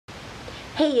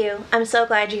Hey you, I'm so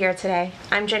glad you're here today.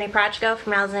 I'm Jenny Prachko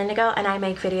from Owls and Indigo, and I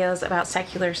make videos about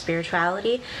secular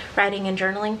spirituality, writing and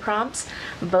journaling prompts,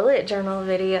 bullet journal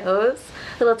videos,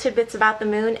 little tidbits about the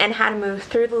moon and how to move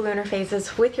through the lunar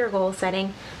phases with your goal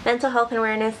setting, mental health and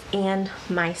awareness, and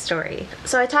my story.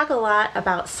 So I talk a lot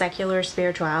about secular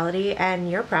spirituality,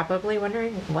 and you're probably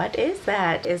wondering, what is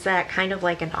that? Is that kind of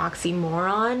like an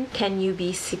oxymoron? Can you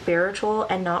be spiritual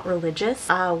and not religious?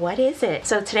 What is it?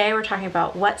 So today we're talking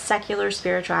about what secular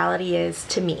spirituality is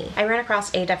to me. I ran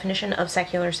across a definition of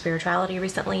secular spirituality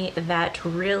recently that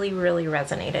really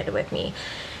resonated with me.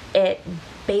 It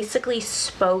basically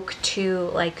spoke to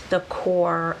like the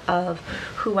core of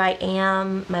who I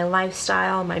am, my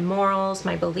lifestyle, my morals,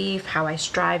 my belief, how I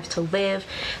strive to live,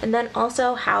 and then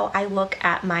also how I look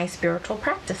at my spiritual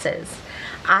practices.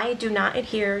 I do not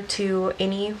adhere to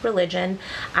any religion.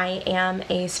 I am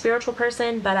a spiritual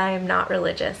person, but I am not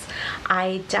religious.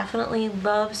 I definitely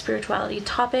love spirituality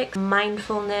topics,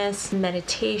 mindfulness,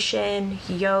 meditation,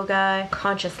 yoga,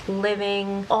 conscious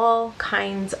living, all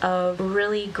kinds of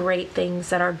really great things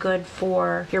that are good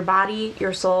for your body,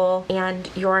 your soul, and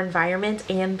your environment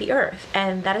and the earth.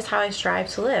 And that is how I strive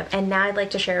to live. And now I'd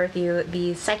like to share with you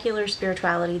the secular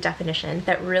spirituality definition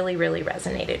that really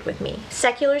resonated with me.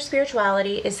 Secular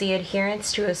spirituality is the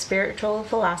adherence to a spiritual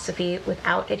philosophy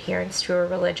without adherence to a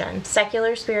religion.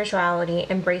 Secular spirituality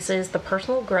embraces the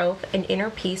personal growth and inner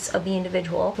peace of the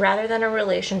individual rather than a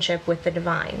relationship with the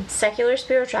divine. Secular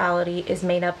spirituality is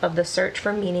made up of the search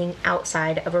for meaning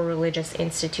outside of a religious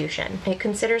institution. It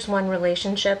considers one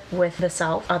relationship with the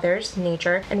self, others,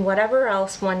 nature, and whatever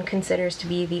else one considers to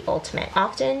be the ultimate.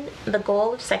 Often, the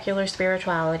goal of secular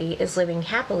spirituality is living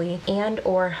happily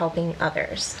and/or helping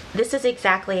others. This is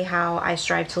exactly how I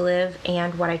strive to live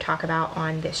and what I talk about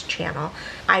on this channel.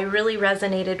 I really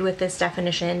resonated with this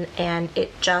definition and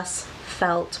it just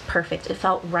felt perfect. It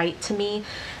felt right to me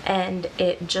and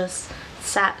it just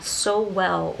sat so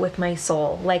well with my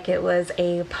soul, like it was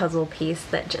a puzzle piece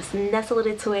that just nestled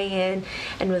its way in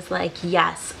and was like,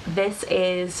 yes, this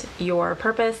is your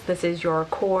purpose, this is your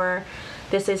core,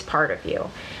 this is part of you.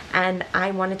 And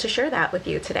I wanted to share that with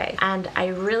you today. And I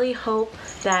really hope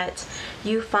that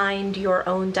you find your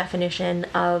own definition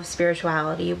of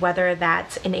spirituality, whether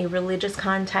that's in a religious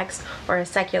context or a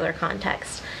secular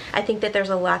context. I think that there's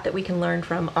a lot that we can learn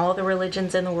from all the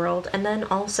religions in the world and then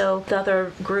also the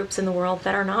other groups in the world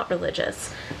that are not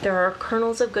religious. There are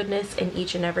kernels of goodness in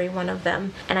each and every one of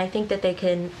them, and I think that they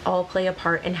can all play a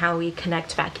part in how we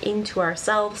connect back into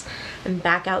ourselves and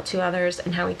back out to others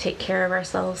and how we take care of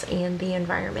ourselves and the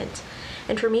environment.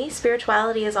 And for me,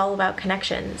 spirituality is all about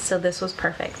connection, so this was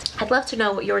perfect. I'd love to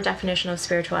know what your definition of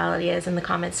spirituality is in the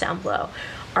comments down below.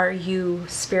 Are you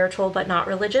spiritual but not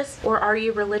religious? Or are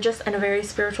you religious and a very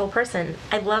spiritual person?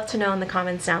 I'd love to know in the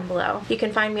comments down below. You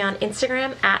can find me on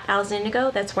Instagram at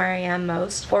owlsandindigo, that's where I am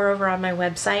most, or over on my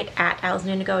website at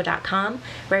owlsandindigo.com,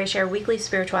 where I share weekly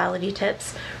spirituality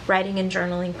tips, writing and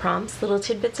journaling prompts, little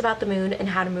tidbits about the moon and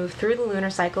how to move through the lunar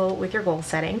cycle with your goal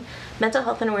setting, mental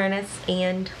health and awareness,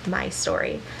 and my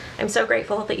story. I'm so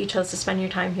grateful that you chose to spend your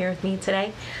time here with me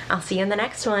today. I'll see you in the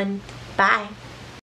next one. Bye!